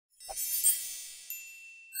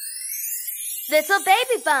Little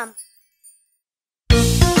baby bump.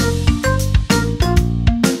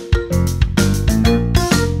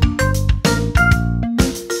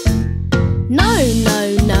 No,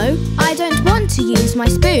 no, no, I don't want to use my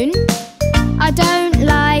spoon. I don't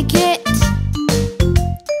like it.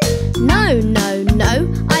 No, no,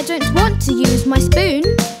 no, I don't want to use my spoon.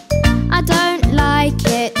 I don't like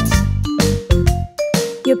it.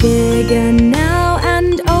 You're bigger now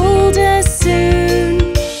and older soon.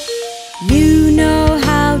 You know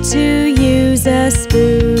how to use a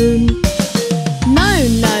spoon. No,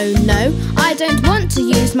 no, no, I don't want to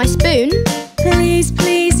use my spoon. Please,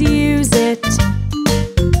 please use it.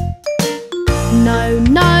 No,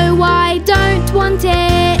 no, I don't want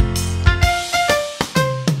it.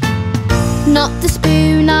 Not the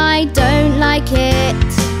spoon, I don't like it.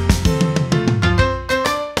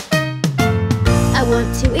 I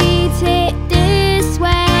want to eat it this way.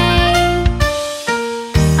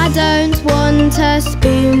 I don't want a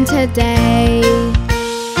spoon today.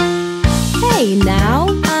 Hey now,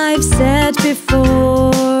 I've said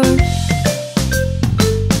before,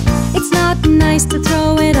 it's not nice to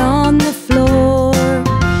throw it on the floor.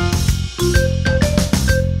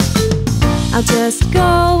 I'll just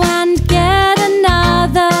go and get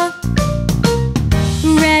another.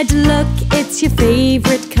 Red, look, it's your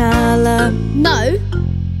favorite color. No.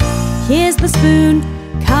 Here's the spoon,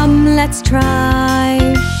 come let's try.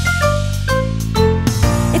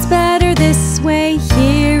 It's better this way,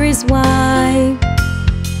 here is why.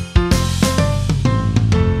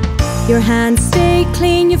 Your hands stay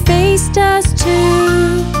clean, your face does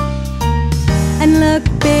too. And look,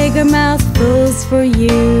 bigger mouthfuls for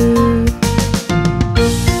you.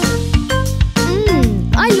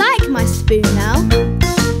 I like my spoon now.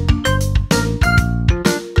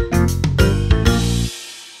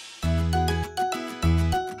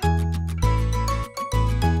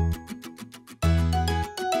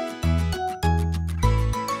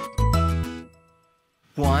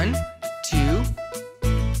 One, 2,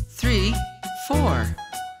 3, 4,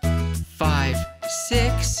 5,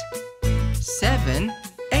 6, 7,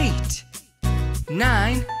 8,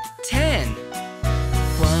 9, 10.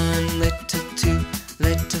 1 little, 2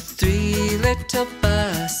 little, 3 little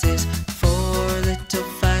buses. 4 little,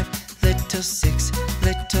 5 little, 6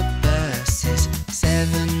 little buses.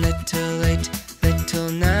 7 little, 8 little,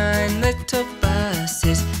 9 little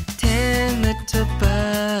buses. 10 little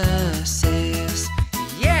buses.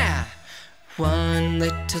 Yeah! 1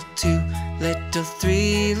 little, 2 little,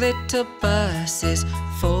 3 little buses.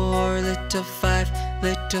 4 little, 5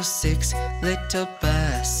 little, 6 little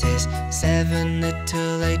buses. 7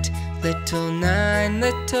 little, 8 little, 9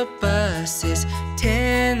 little buses.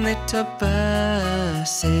 10 little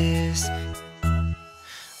buses.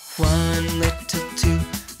 1 little, 2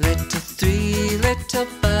 little, 3 little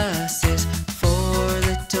buses. 4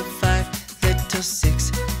 little, 5 little,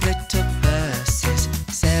 6 little buses.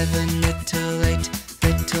 7 little, 8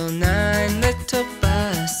 little, 9 little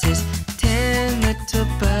buses. 10 little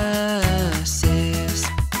buses.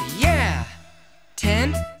 Yeah!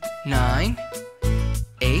 10, 9,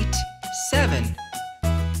 8, 7,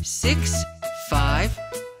 6, 5,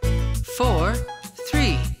 4,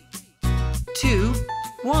 3, 2,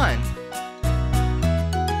 1.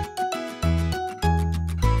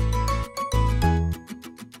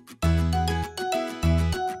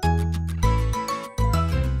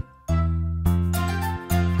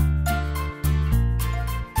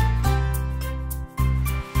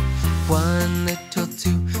 One little, 2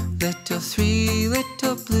 little, 3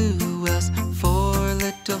 little blue whales. 4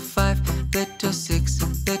 little, 5 little, 6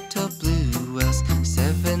 little blue whales.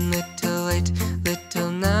 7 little, 8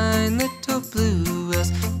 little, 9 little blue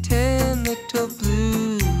whales. 10 little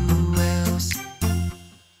blue whales.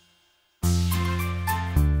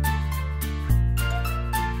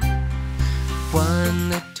 One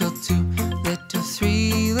little, 2 little,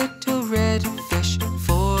 3 little red fish.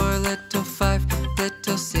 4 little, 5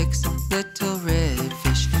 little, 6 little red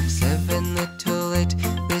fish. 7 little, 8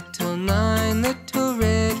 little, 9 little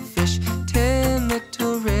red fish. 10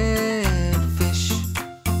 little red fish.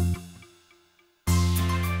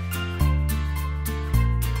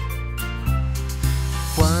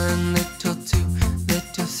 One little, 2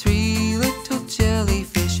 little, 3 little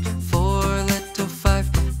jellyfish. 4 little, 5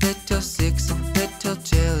 little, 6 little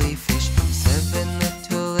jellyfish. 7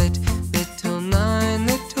 little, 8 little, 9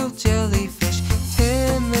 little jellyfish.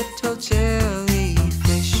 10 little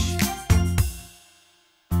jellyfish.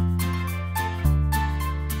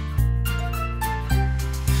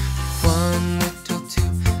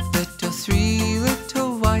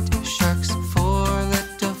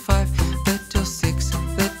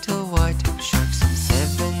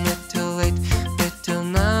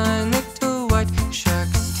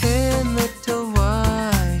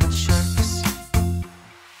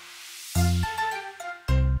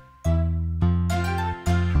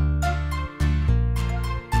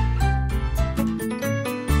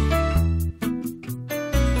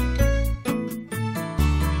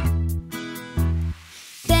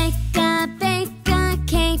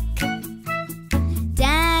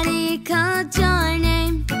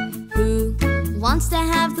 wants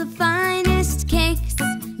to have the finest cakes,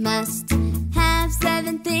 must have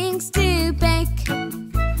 7 things to bake: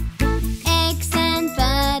 eggs and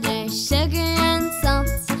butter, sugar and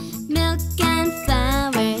salt, milk and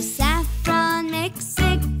flour, saffron, mix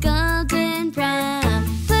it golden brown.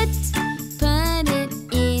 Put it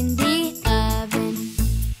in the oven.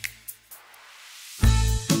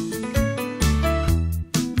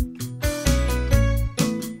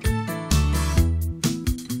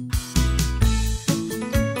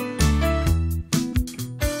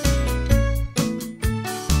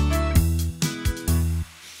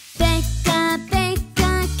 Bake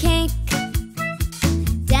a cake.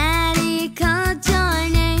 Daddy called your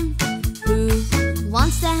name. Who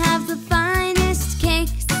wants to have the finest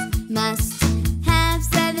cakes, must have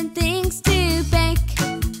 7 things to bake: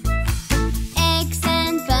 eggs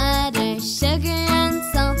and butter, sugar and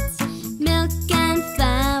salt, milk and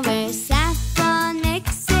flour, saffron,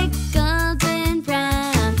 mix it golden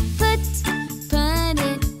brown. Put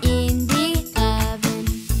it in the oven.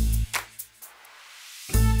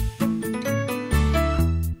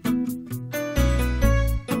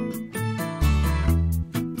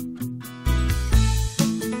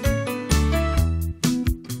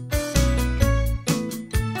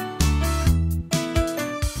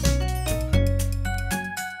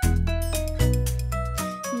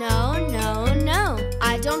 No, no, no,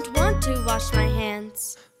 I don't want to wash my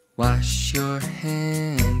hands. Wash your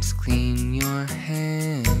hands, clean your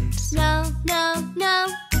hands. No, no, no,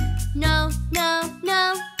 no, no, no,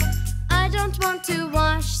 I don't want to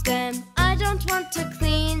wash them. I don't want to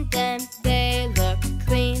clean them. They look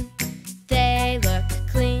clean. They look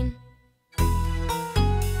clean.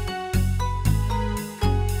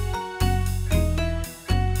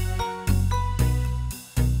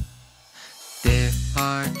 There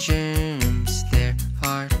are germs, there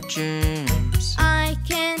are germs. I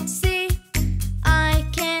can't see. I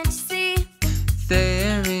can't see.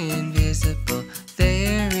 They're invisible,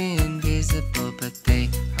 but they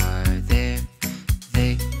are there.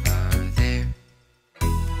 They are there.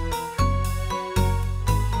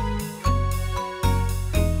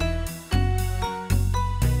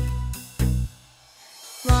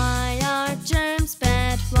 Why are germs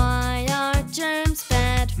bad? Why are germs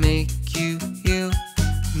bad? Make you ill,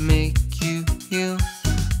 make you ill.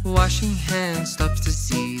 Washing hands stops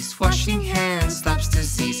disease. Washing hands stops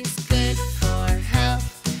disease. Good for health.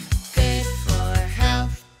 Good for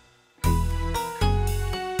health.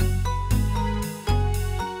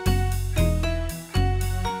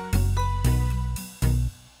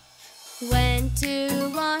 When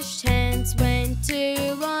to wash hands. When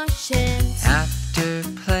to wash hands. After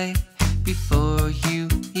play, before you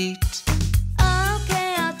eat.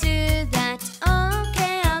 Okay, I'll do that.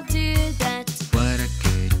 Okay, I'll do that. What a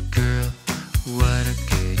good girl, what a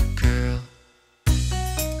good girl.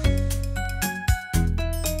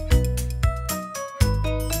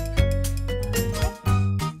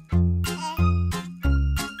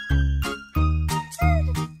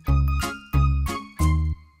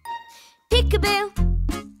 Peekaboo.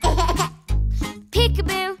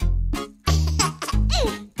 Peekaboo.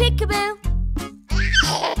 Peekaboo.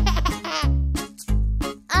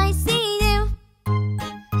 I see you.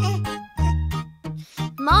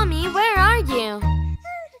 Mommy, where are you?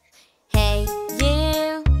 Hey,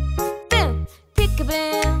 you. Boo.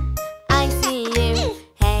 Peekaboo. I see you.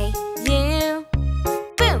 Hey, you.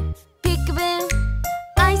 Boo. Peekaboo.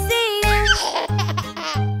 I see you.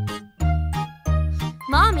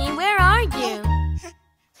 Mommy, where are you?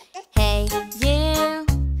 Hey, you.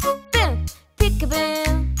 Boo. Peekaboo.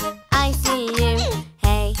 I see you.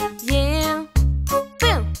 Hey, you.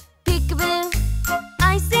 Boo. Peekaboo.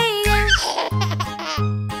 I see you.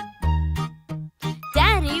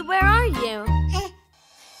 Daddy, where are you?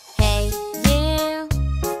 Hey, you.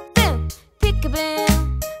 Boo. Peekaboo.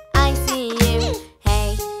 I see you. Hey,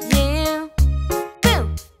 you. Boo.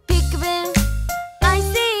 Peekaboo. I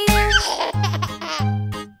see you.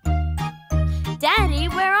 Daddy,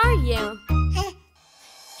 where are you?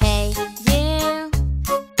 Hey, you.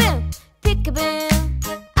 Boo. Peekaboo.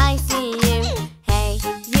 I see you. Hey,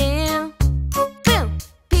 you. Boo.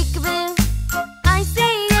 Peekaboo. I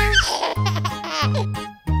see you.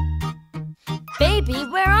 Baby,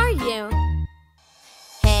 where are you?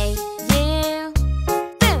 Hey, you.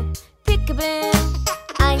 Boo. Peekaboo.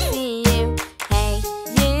 I see you. Hey,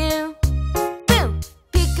 you. Boo.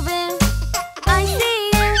 Peekaboo. I see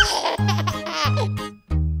you.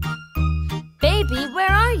 Baby,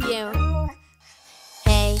 where are you?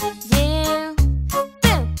 Hey, you.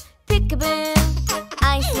 Boo. Peekaboo.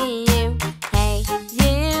 I see you. Hey,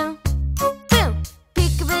 you. Boo.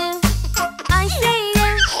 Peekaboo. I see you.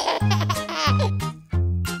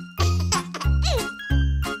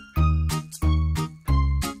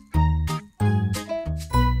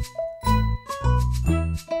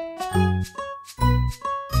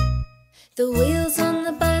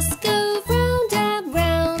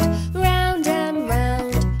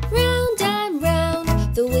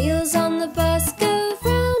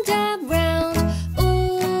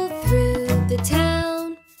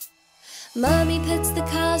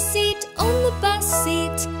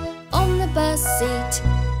 seat,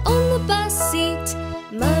 on the bus seat.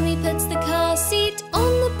 Mommy puts the car seat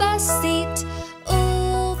on the bus seat,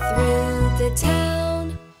 all through the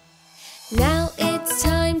town. Now it's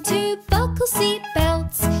time to buckle seat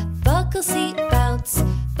belts, buckle seat belts,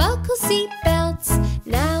 buckle seat belts.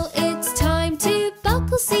 Now it's time to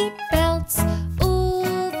buckle seat belts,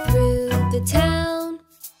 all through the town.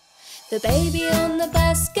 The baby on the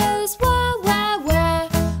bus goes wah, wah, wah,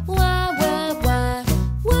 wah, wah, wah,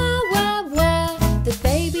 wah, wah, wah. The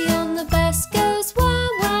baby on the bus goes wah,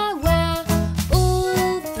 wah, wah,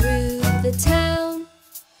 all through the town.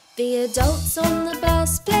 The adults on the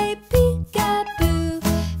bus play peek-a-boo,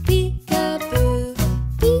 peek-a-boo,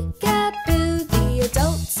 peek-a-boo. The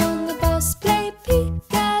adults on the bus play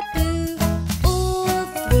peek-a-boo, all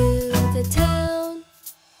through the town.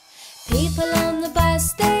 People on the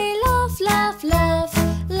bus, they laugh, laugh, laugh,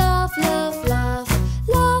 laugh, laugh, laugh,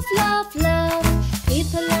 laugh, laugh, laugh.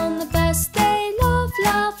 People on the bus, they laugh,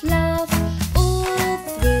 laugh, laugh, all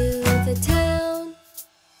through the town.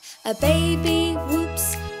 A baby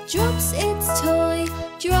whoops, drops its toy,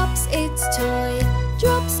 drops its toy,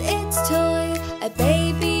 drops its toy. A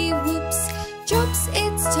baby whoops, drops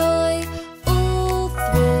its toy, all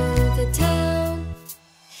through the town.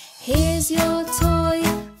 Here's your toy,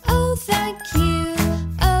 oh thank you,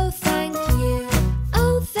 oh thank you,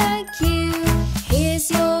 oh thank you. Here's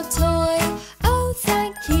your toy, oh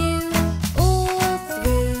thank you, all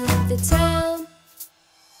through the town.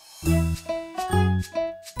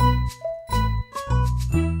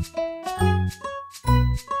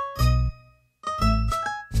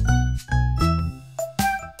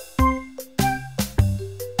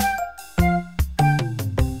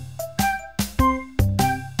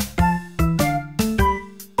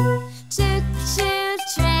 Choo-choo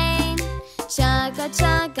train,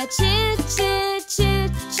 chugga-chugga, choo-choo,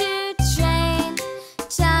 choo-choo train.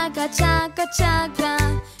 Chugga-chugga, chugga,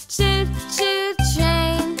 choo-choo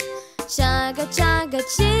train. Chugga-chugga,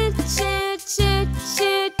 choo-choo,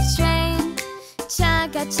 choo-choo train.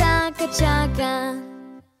 Chugga-chugga, chugga.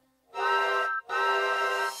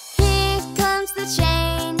 Here comes the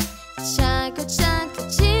train, chugga-chugga,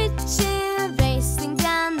 choo-choo, racing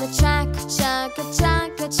down the track.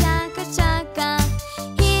 Chugga-chugga, chugga-chugga,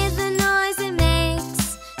 hear the noise it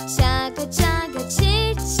makes. Chugga-chugga,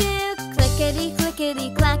 choo-choo,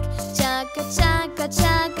 clickety-clickety-clack. Chugga-chugga,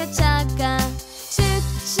 chugga-chugga,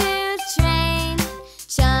 choo-choo train.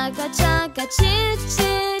 Chugga-chugga,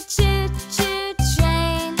 choo-choo, choo-choo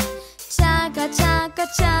train. Chugga-chugga,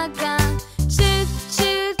 chugga,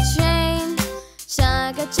 choo-choo train.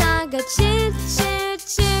 Chugga-chugga, choo-choo,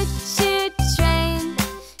 choo-choo train.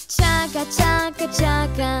 Chugga-chugga,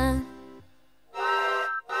 chugga.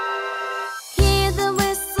 Hear the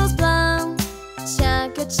whistles blow.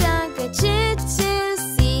 Chugga-chugga, choo-choo,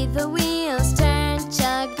 see the wheels turn.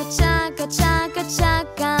 Chugga-chugga,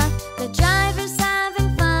 chugga-chugga, the driver's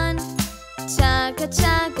having fun.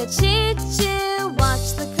 Chugga-chugga, choo-choo, watch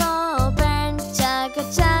the coal burn.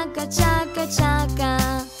 Chugga-chugga, chugga-chugga,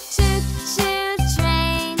 choo-choo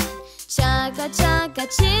train. Chugga-chugga,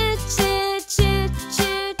 choo-choo,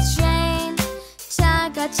 choo-choo train.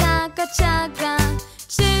 Chugga-chugga, chugga,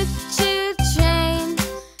 choo-choo train.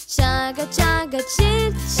 Chugga-chugga,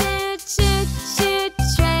 choo-choo, choo-choo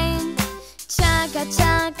train.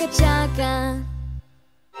 Chugga-chugga, chugga.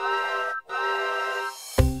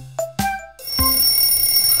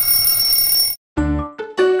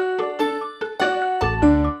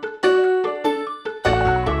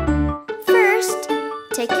 First,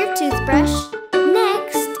 take your toothbrush.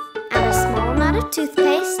 Next, add a small amount of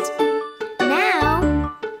toothpaste. Now,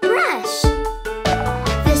 brush.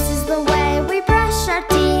 This is the way we brush our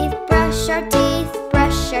teeth, brush our teeth,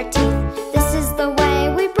 brush our teeth. This is the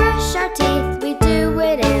way we brush our teeth. We do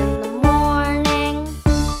it in the morning.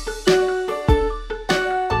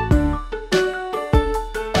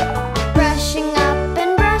 Brushing up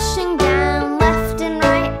and brushing down, left and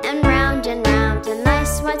right and round and round. A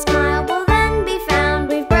nice white smile will then be found.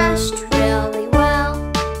 We've brushed really well.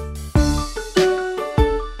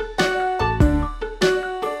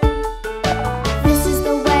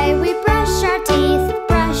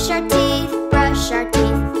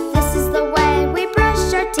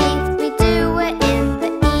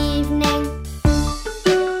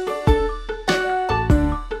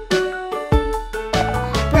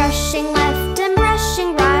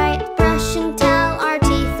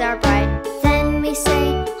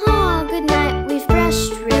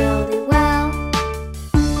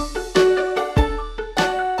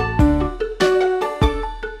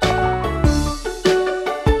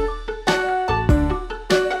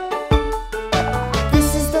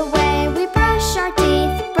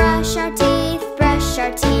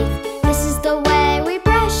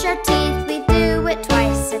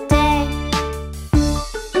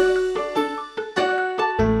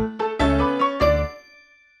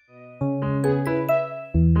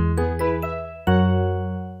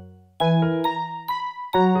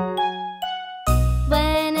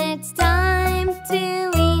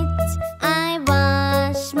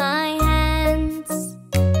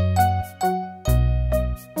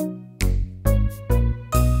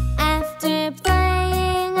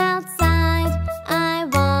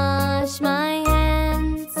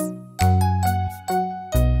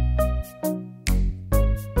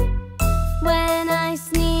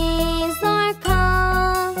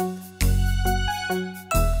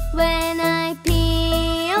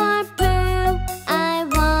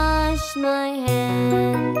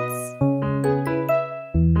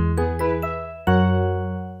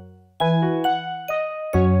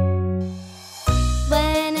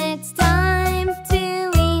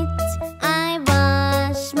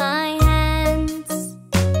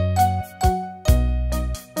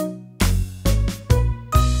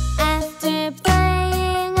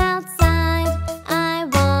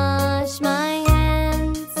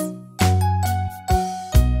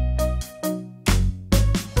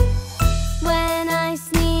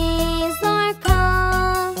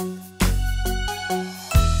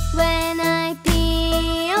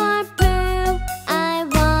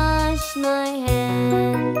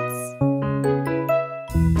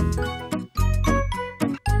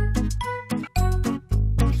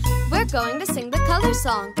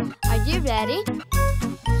 song. Are you ready?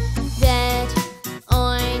 Red,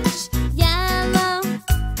 orange, yellow,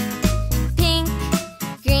 pink,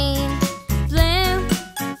 green, blue.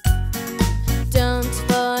 Don't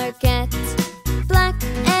forget black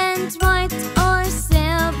and white, or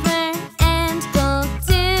silver and gold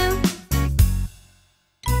too.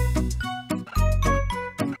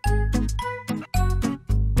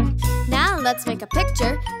 Now let's make a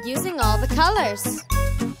picture using all the colors.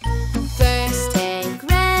 First take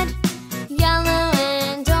red, yellow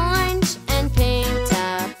and orange and paint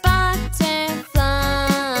a butterfly.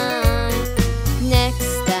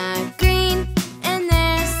 Next a green, and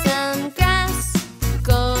there's some grass.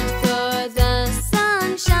 Gold for the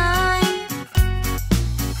sunshine.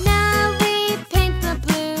 Now we paint the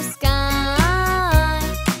blue sky.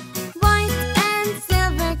 White and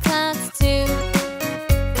silver clouds too.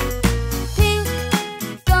 Pink,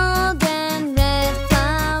 gold and red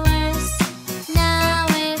flowers. Now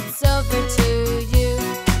it's over to you.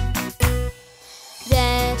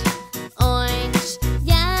 Red, orange,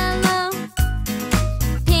 yellow,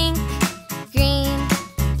 pink, green,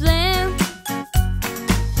 blue.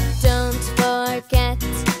 Don't forget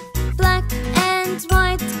black and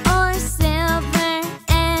white, or silver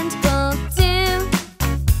and gold too.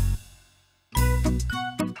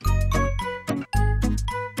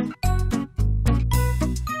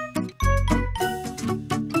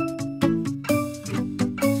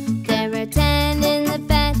 There were 10 in the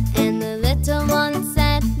bed, and the little one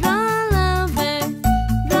said, roll over,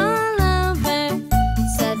 roll over.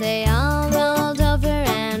 So they all rolled over,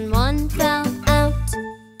 and one fell out.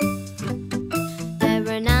 There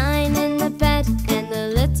were 9 in the bed, and the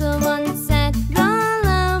little one said, roll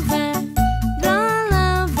over, roll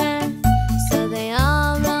over. So they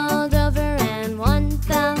all rolled over, and one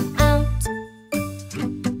fell out.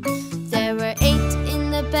 There were 8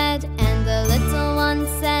 in the bed, and the little one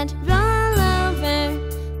said, roll over,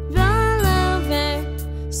 roll over.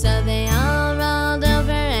 So they all rolled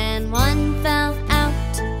over, and one fell out.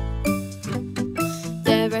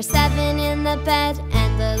 There were 7 in the bed,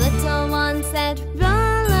 and the little one said,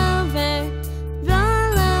 roll over,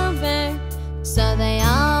 roll over. So they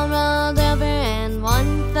all rolled over, and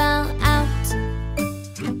one fell out.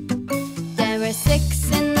 There were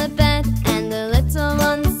 6 in the bed, and the little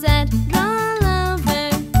one said, roll over,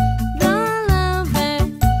 roll over.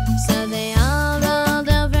 So they all rolled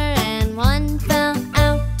over, and one fell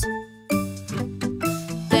out.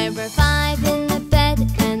 There were 5 in the bed,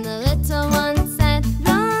 and the little one said,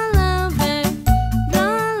 roll over,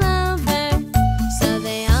 roll over. So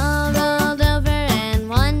they all rolled over, and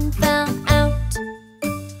one fell out.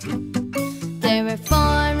 There were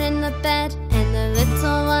 4 in the bed, and the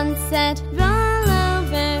little one said, roll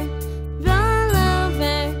over, roll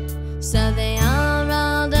over. So they all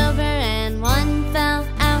rolled over, and one fell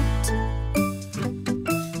out.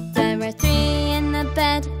 There were 3 in the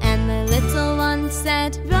bed, and the little one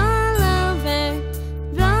said, roll over,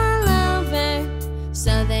 roll over.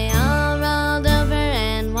 So they all rolled over,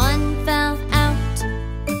 and one fell out.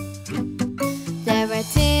 There were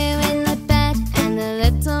 2 in the bed, and the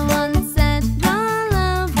little one said, roll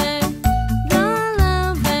over, roll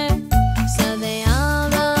over. So they all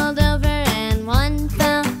rolled over, and one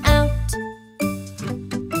fell out.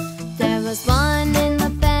 There was 1 in the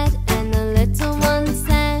bed, and the little one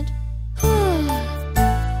said,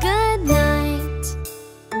 good night.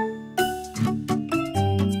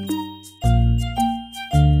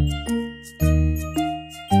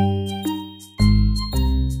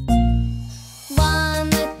 One,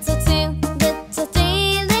 little, 2, little,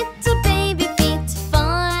 3, little baby feet.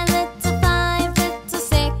 4, little, 5, little,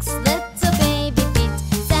 6, little baby feet.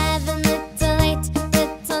 7, little, 8,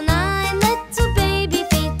 little, 9, little baby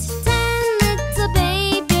feet. 10 little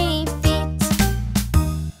baby feet.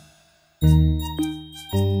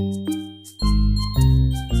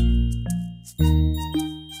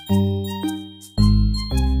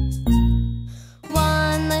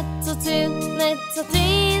 One, little, 2, little,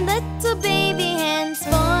 3, little baby hands.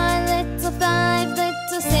 4, little, 5,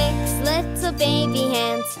 little, 6, little baby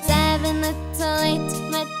hands. 7, little, 8,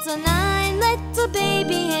 little, 9, little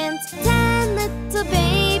baby hands. 10 little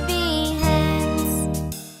baby hands.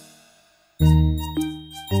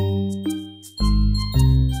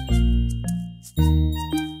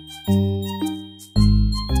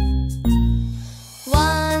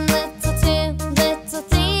 One, little, 2, little,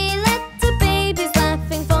 3, little babies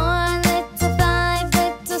laughing. 4, little, 5,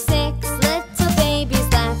 little, 6, little babies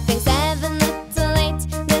laughing. 7, little, 8,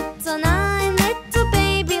 little, 9, little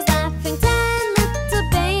babies laughing. 10 little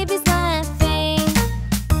babies laughing.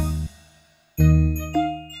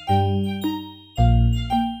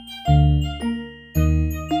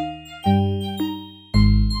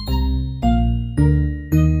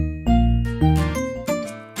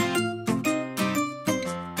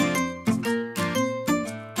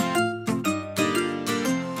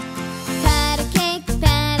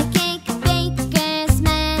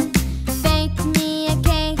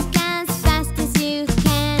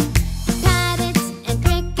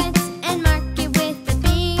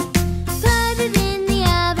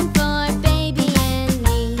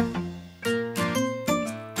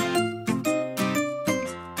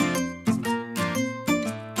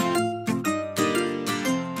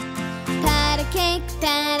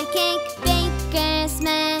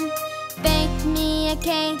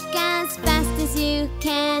 cake as fast as you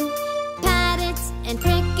can. Pat it and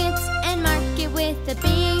prick it and mark it with a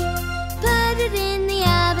B. Put it in the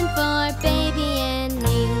oven for baby and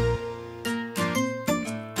me.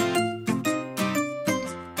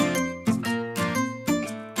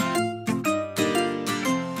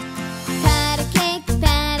 Pat a cake,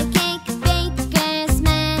 baker's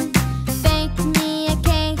man. Bake me a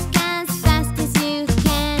cake as fast as you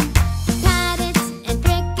can. Pat it and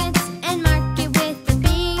prick it and mark it with a B.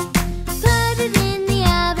 Put it in the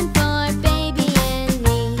oven for baby and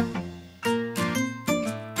me.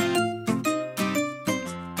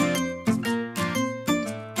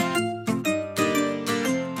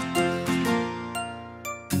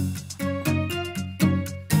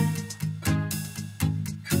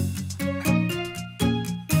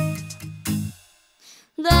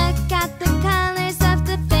 Look at the colors of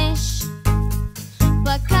the fish.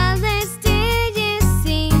 What colors do you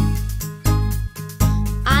see?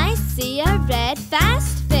 I see a red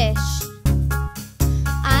fast fish.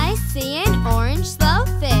 I see an orange slow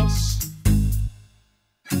fish.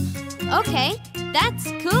 Okay, that's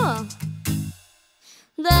cool.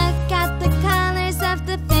 Look at the colors of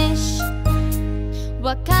the fish.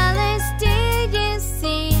 What colors do you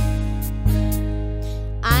see?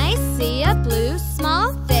 I see a blue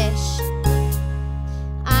small fish.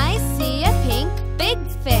 I see a pink big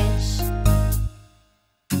fish.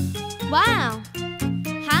 Wow!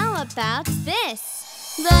 How about this?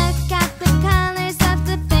 Look at the colors of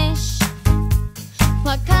the fish.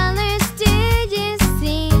 What colors do you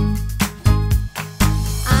see?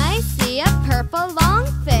 I see a purple long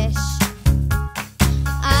fish.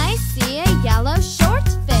 I see a yellow short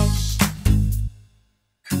fish.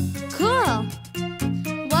 Cool!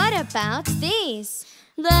 What about these?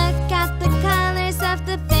 Look at the colors of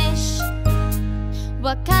the fish.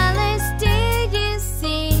 What colors do you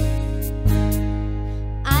see?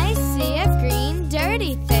 I see a green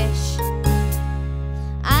dirty fish.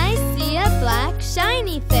 I see a black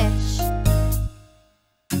shiny fish.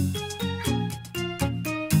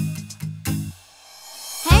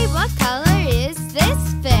 Hey, what color